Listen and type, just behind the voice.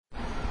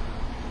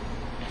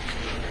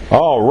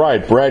All right,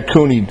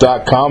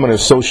 BradCooney.com in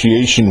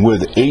association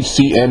with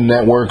HCN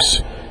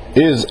Networks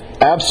is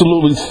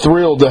absolutely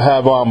thrilled to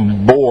have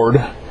on board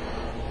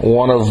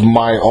one of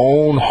my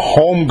own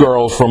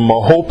homegirls from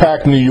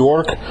Mahopac, New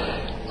York,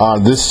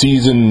 on this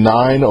season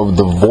 9 of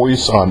The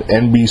Voice on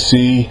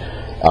NBC,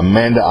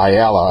 Amanda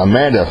Ayala.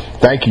 Amanda,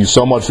 thank you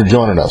so much for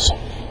joining us. Thank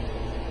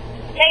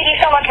you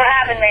so much for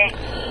having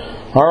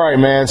me. All right,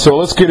 man, so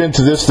let's get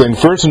into this thing.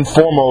 First and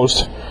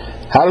foremost,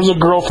 how does a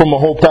girl from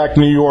Mahopac,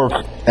 New York,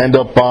 end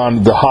up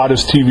on the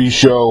hottest TV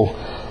show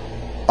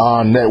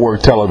on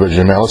network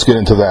television, man? Let's get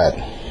into that.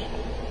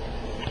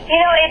 You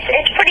know,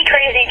 it's pretty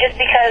crazy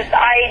just because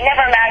I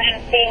never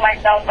imagined seeing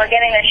myself or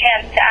getting the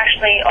chance to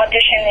actually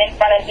audition in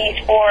front of these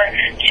 4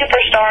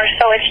 superstars.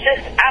 So it's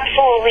just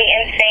absolutely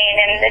insane,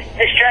 and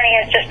this journey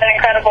has just been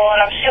incredible,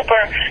 and I'm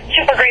super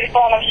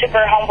grateful, and I'm super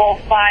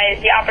humbled by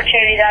the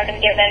opportunity that I've been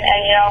given. And,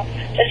 you know,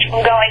 just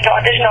from going to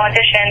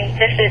audition,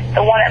 this is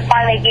the one that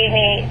finally gave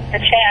me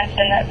the chance,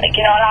 and that, like,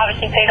 you know, it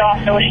obviously paid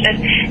off. So it's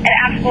just an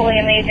absolutely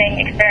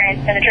amazing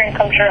experience and a dream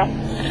come true.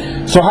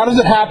 So how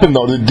does it happen,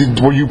 though?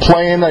 Were you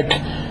playing, like,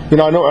 you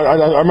know,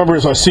 I remember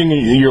I seen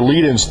your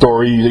lead-in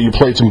story that you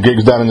played some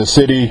gigs down in the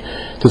city.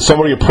 Did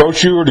somebody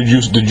approach you, or did you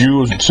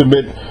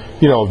submit,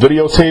 you know, a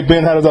videotape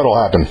in? How did that all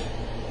happen?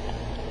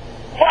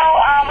 Well,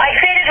 I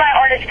created my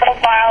artist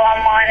profile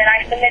online, and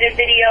I submitted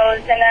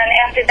videos, and then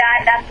after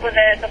that, that's where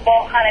the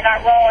ball kind of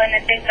got rolling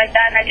and things like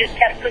that, and I just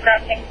kept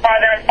progressing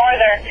farther and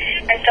farther,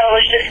 and so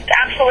it was just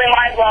absolutely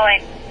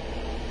mind-blowing.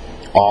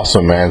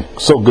 Awesome, man.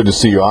 So good to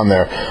see you on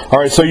there. All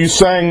right, so you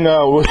sang,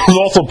 which was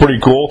also pretty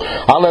cool.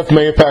 I left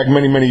Mahopac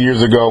many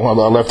years ago.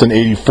 I left in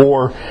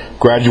 '84,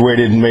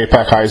 graduated in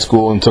Mahopac High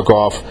School and took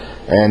off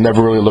and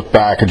never really looked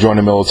back. I joined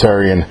the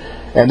military and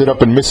ended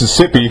up in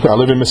Mississippi. I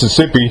live in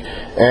Mississippi,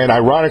 and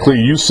ironically,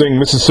 you sing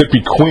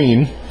Mississippi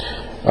Queen.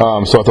 So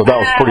I thought that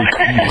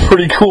was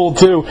pretty cool,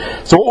 too.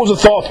 So what was the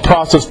thought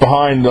process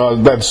behind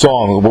that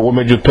song? What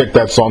made you pick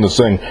that song to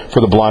sing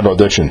for the blind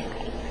audition?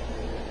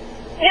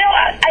 You know,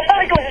 I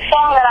felt like it was a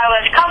song that I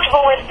was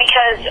comfortable with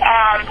because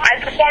I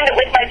performed it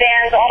with my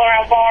bands all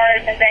around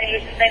bars and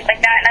venues and things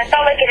like that, and I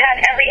felt like it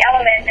had every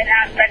element and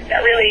aspect that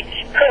really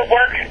could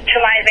work to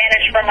my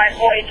advantage for my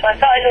voice. So I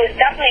felt like it was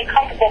definitely a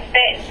comfortable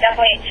fit,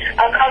 definitely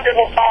a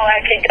comfortable song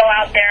I could go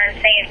out there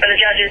and sing it for the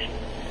judges.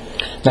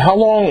 Now,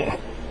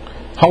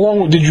 how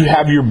long did you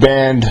have your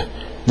band,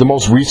 the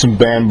most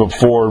recent band,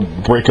 before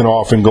breaking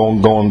off and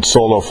going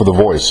solo for The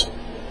Voice?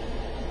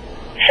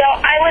 So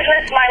I was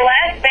with my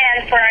last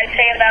band for, I'd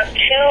say, about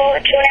two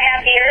and a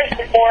half years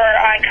before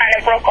I kind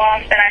of broke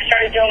off and I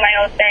started doing my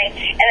own thing.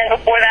 And then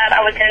before that,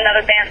 I was in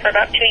another band for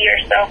about 2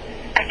 years. So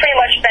I've pretty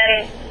much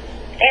been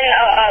in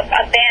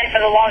a band for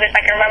the longest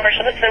I can remember.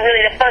 So this is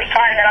really the first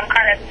time that I'm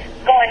kind of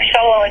going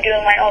solo and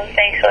doing my own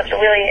thing. So it's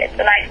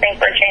a nice thing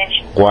for a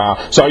change. Wow.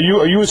 So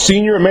are you a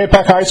senior at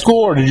Mahopac High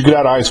School, or did you get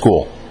out of high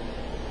school?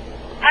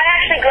 I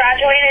actually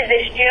graduated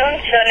this June,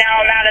 so now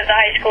I'm out of the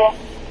high school.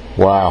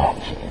 Wow.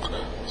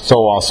 So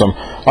awesome.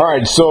 All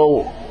right,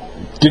 so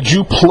did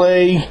you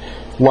play,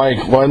 like,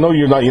 well, I know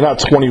you're not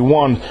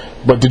 21,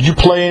 but did you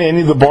play in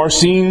any of the bar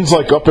scenes,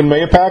 like, up in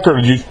Mahopac,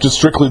 or did you just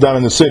strictly down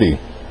in the city?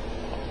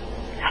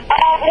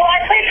 Well,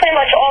 I played pretty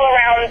much all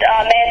around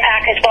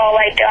Mahopac as well.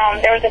 Like,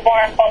 there was a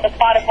bar called the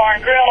Plata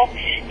Bar and Grill,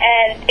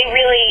 and they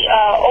really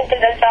opened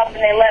us up and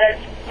they let us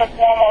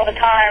perform all the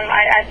time.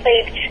 I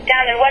played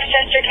down in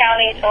Westchester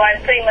County, so I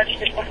pretty much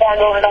just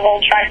performed over the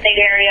whole tri-state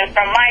area,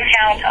 from my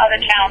town to other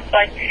towns, so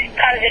I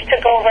kind of just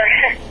took over.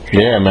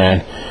 Yeah,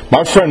 man.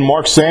 My friend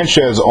Mark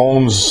Sanchez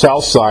owns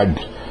Southside.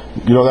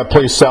 You know that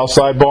place,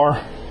 Southside Bar?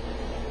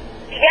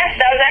 Yes,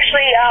 that was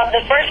actually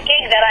the first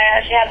gig that I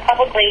actually had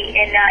publicly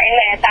in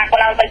Mahopac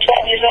when I was like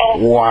 12 years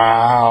old.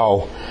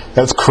 Wow.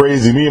 That's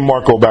crazy. Me and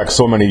Mark go back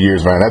so many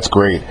years, man. That's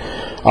great.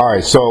 All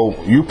right,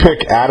 so you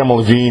pick Adam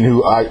Levine,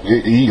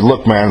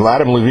 look, man,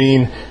 Adam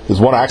Levine is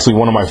one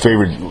of my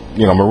favorite,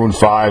 you know, Maroon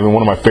 5, and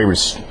one of my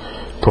favorite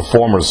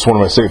performers, one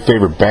of my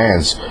favorite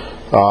bands.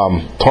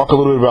 Talk a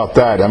little bit about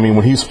that. I mean,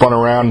 when he spun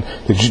around,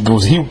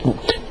 was he,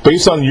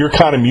 based on your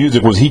kind of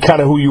music, was he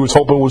kind of who you was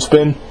hoping would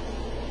spin?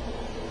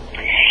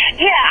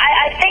 Yeah,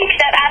 I think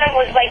that Adam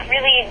was like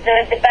really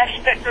the best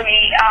fit for me,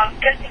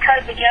 just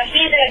because, you know,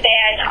 he's in a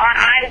band,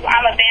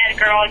 I'm a band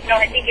girl, you know,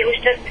 I think it was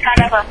just kind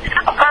of a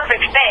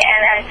perfect fit,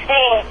 and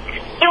seeing,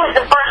 he was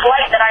the first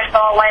light that I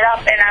saw light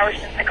up, and I was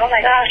just like, oh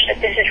my gosh,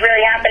 this is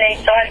really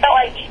happening. So I felt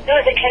like there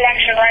was a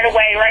connection right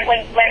away, right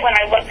when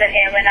I looked at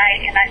him, and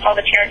I saw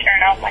the chair turn,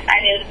 I was like, I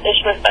knew this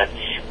was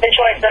the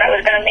choice that I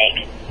was going to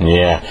make.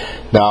 Yeah.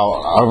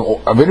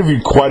 Now, I've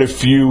interviewed quite a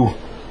few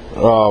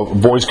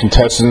Voice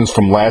contestants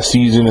from last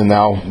season, and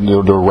now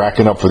they're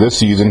racking up for this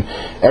season.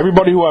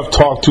 Everybody who I've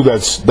talked to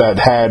that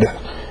had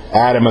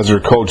Adam as their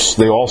coach,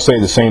 they all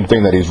say the same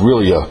thing, that he's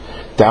really a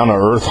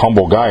down-to-earth,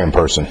 humble guy in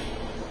person.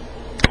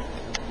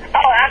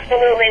 Oh,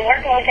 absolutely.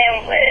 Working with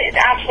him is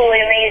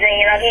absolutely amazing.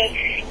 You know,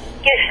 he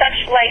gives such,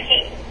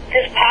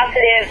 just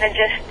positive and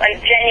just,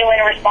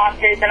 genuine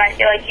responses, and I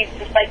feel like he's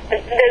just,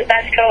 the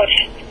best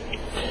coach.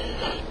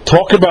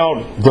 Talk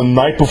about the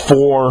night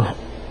before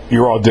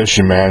your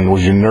audition, man?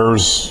 Was your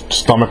nerves,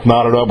 stomach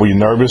knotted up? Were you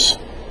nervous?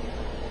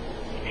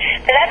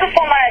 The night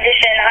before my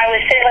audition, I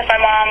was sitting with my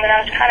mom, and I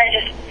was kind of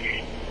just,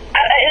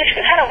 it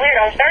was kind of weird.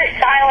 I was very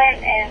silent,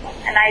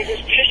 and I was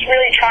just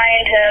really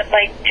trying to,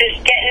 like, just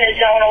get in the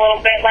zone a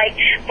little bit. Like,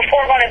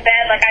 before going to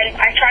bed, like,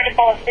 I tried to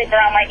fall asleep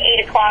around, like,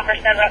 8 o'clock or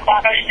 7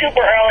 o'clock. I was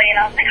super early, and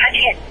I was like, I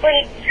can't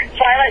sleep.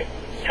 So I, like,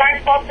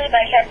 tried to fall asleep,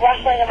 and I kept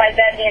rustling in my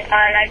bed the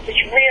entire night, just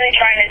really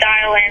trying to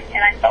dial in,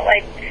 and I felt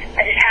like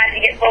I just had to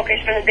get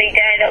focused for the big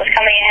day that was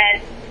coming ahead.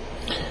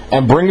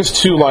 And bring us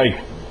to, like,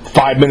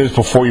 5 minutes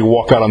before you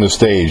walk out on the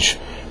stage.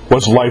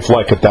 What's life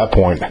like at that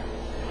point?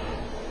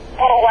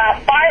 Oh, wow.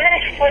 5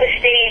 minutes before the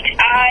stage,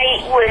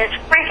 I was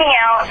freaking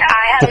out.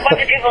 I had a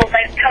bunch of people,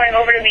 like, coming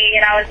over to me,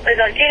 and I was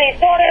like, do you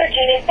need water? Do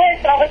you need this?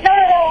 And I was like, no.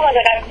 I was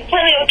like, I'm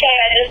completely okay.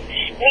 I just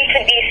need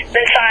to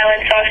be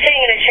silent. So I was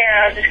sitting in a chair,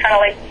 and I was just kind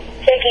of, like,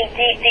 taking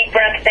deep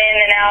breaths in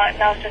and out.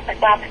 And I was just like,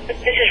 wow, this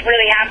is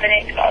really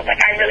happening. So I was like,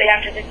 I really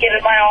have to just give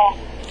it my all.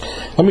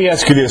 Let me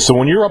ask you this. So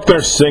when you're up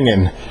there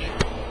singing,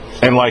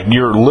 and, like,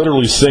 you're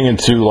literally singing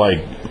to,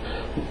 like,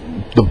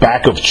 the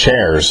back of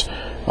chairs,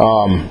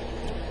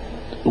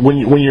 when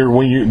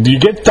you do you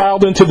get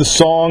dialed into the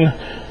song,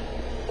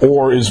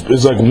 or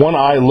is like one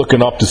eye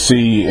looking up to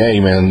see, hey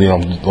man, you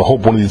know, I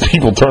hope one of these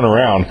people turn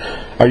around?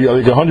 Are you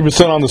like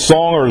 100% on the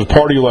song, or is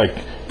part of you like,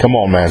 come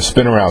on man,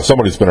 spin around,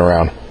 somebody spin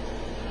around?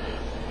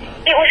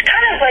 It was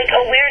kind of like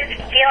a weird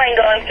feeling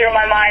going through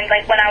my mind.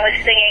 Like when I was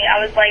singing,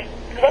 I was like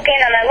looking,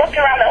 and I looked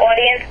around the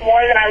audience more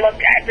than I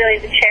looked at really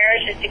the chairs,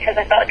 just because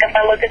I felt like if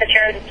I looked at the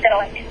chairs, it's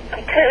gonna like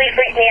completely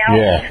freak me out.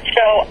 Yeah.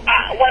 So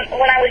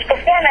when I was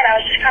performing, I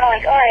was just kind of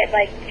like, all right,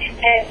 like,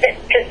 and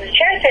because the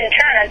chairs didn't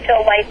turn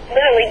until like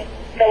literally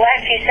the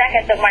last few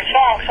seconds of my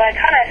song, so I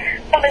kind of,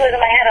 something was in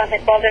my head. I was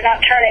like, well, they're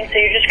not turning, so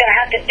you're just gonna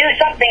have to do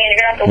something, and you're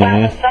gonna have to wow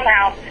them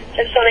somehow,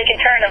 just so they can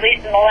turn at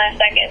least in the last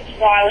seconds.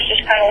 So I was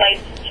just kind of like,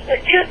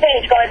 there's two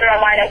things going through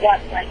my mind at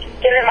once, like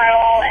give it my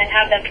all and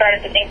have them turn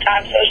at the same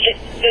time. So it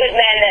was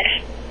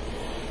madness.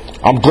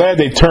 I'm glad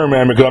they turned,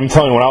 man, because I'm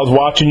telling you, when I was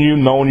watching you,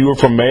 knowing you were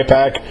from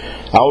Mahopac,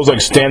 I was like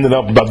standing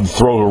up about to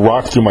throw a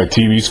rock through my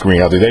TV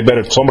screen. I was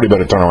like, somebody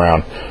better turn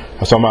around.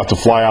 So I'm about to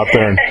fly out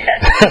there and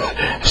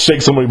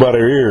shake somebody by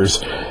their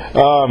ears.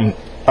 All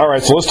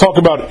right, so let's talk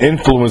about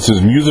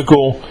influences,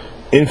 musical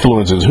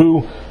influences.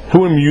 Who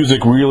in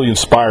music really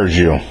inspires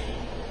you?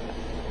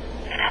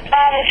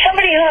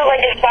 Somebody who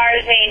like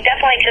inspires me,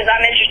 definitely because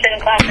I'm interested in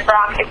classic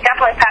rock. It's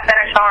definitely Pat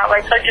Benatar.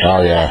 Like, so just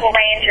the vocal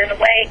range and the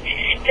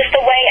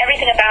way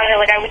everything about her.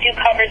 Like, I would do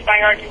covers by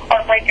her,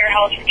 Heartbreak Your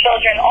House for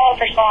Children. All of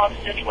her songs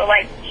just were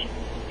like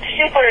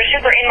super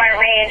in my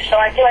range. So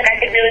I feel like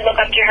I could really look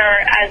up to her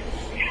as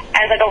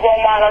like a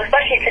role model,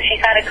 especially because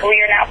she's had a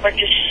career now for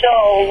just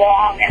so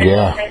long and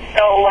it's been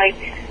so like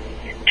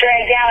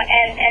dragged out.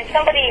 And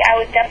somebody I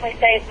would definitely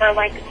say for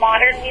like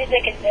modern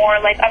music and more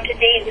like up to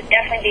date would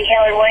definitely be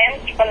Hayley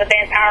Williams from the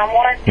band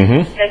Paramore.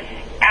 That's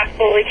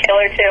absolutely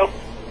killer too.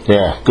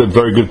 Yeah,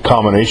 very good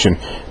combination.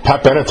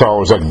 Pat Benatar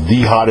was like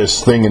the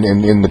hottest thing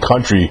in the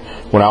country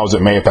when I was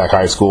at Mahopac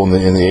High School in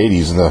the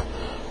 80s,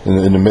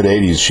 in the mid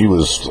 80s. She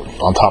was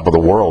on top of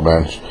the world,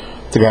 man. I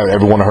think I had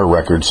every one of her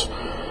records.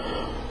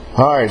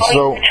 All right,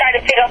 so try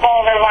to pick up all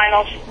of their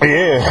vinyls.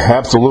 Yeah,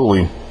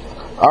 absolutely.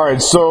 All right,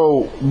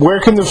 so where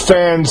can the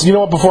fans? You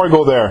know what? Before I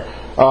go there,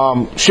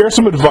 share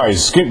some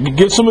advice.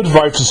 Give some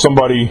advice to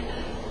somebody,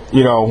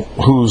 you know,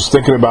 who's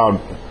thinking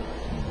about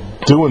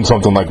doing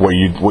something like what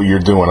you're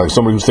doing. Like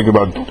somebody who's thinking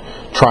about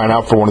trying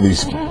out for one of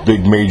these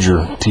big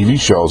major TV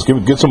shows.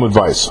 Give some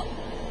advice.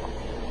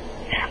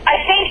 I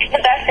think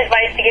the best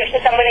advice to give to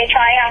somebody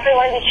trying out for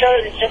one of these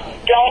shows is just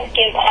don't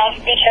give up,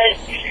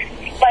 because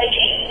like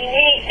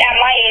at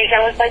my age,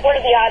 I was like, what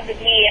are the odds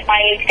of me at my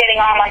age getting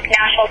on like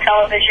national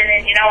television?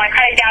 And you know, I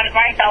kind of doubted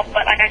myself,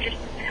 but like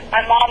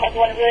my mom was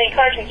one who really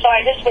encouraged me. So I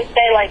just would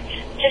say like,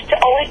 just to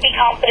always be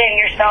confident in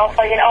yourself,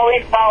 like, and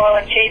always follow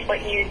and chase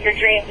your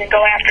dreams and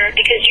go after it,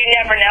 because you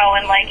never know,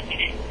 and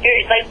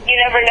you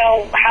never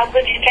know how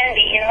good you can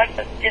be. You know,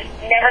 just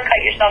never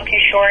cut yourself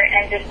too short,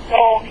 and just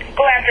go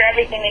after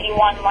everything that you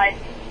want in life.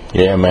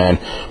 Yeah, man.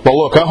 Well,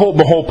 look, I hope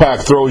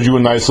Mahopac throws you a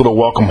nice little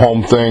welcome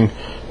home thing.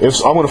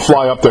 I'm going to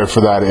fly up there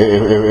for that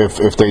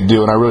if they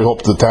do, and I really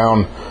hope the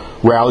town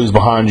rallies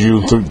behind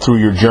you through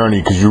your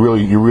journey, because you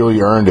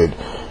really earned it,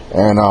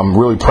 and I'm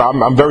really proud.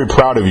 I'm very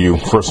proud of you,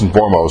 first and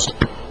foremost.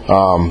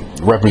 Thank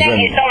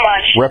you so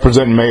much.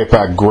 Representing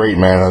Mahopac, great,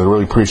 man. I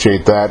really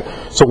appreciate that.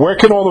 So, where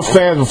can all the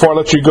fans, before I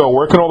let you go,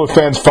 where can all the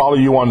fans follow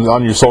you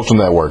on your social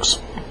networks?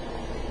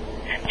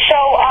 So,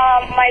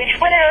 my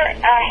Twitter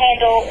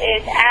handle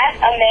is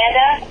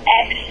 @Amanda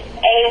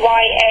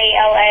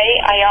XAYALA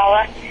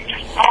Ayala.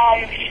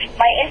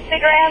 My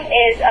Instagram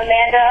is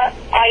Amanda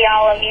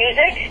Ayala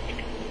Music.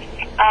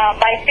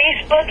 My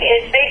Facebook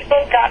is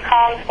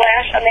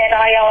facebook.com/Amanda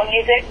Ayala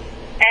Music.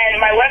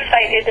 And my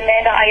website is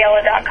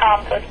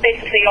amandaayala.com, so it's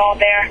basically all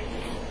there.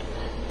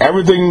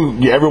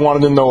 Everything you ever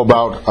wanted to know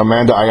about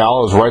Amanda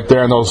Ayala is right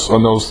there on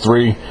those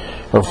 3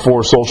 or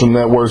 4 social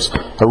networks.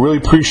 I really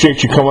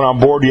appreciate you coming on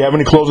board. Do you have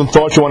any closing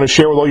thoughts you want to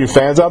share with all your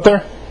fans out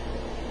there?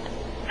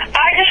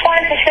 I just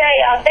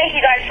thank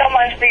you guys so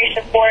much for your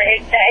support.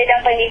 It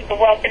definitely means the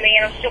world to me,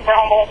 and I'm super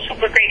humble,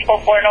 super grateful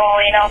for it all.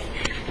 You know,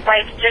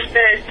 like just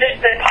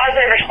the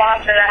positive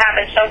response that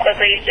happens so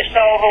quickly is just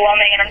so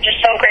overwhelming, and I'm just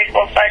so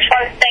grateful. So I just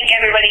want to thank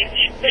everybody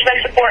who's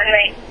been supporting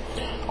me.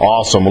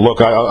 Awesome. Well,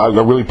 look, I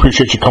really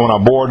appreciate you coming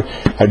on board.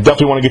 I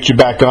definitely want to get you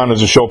back on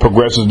as the show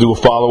progresses, do a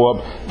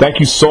follow-up. Thank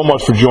you so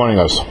much for joining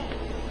us.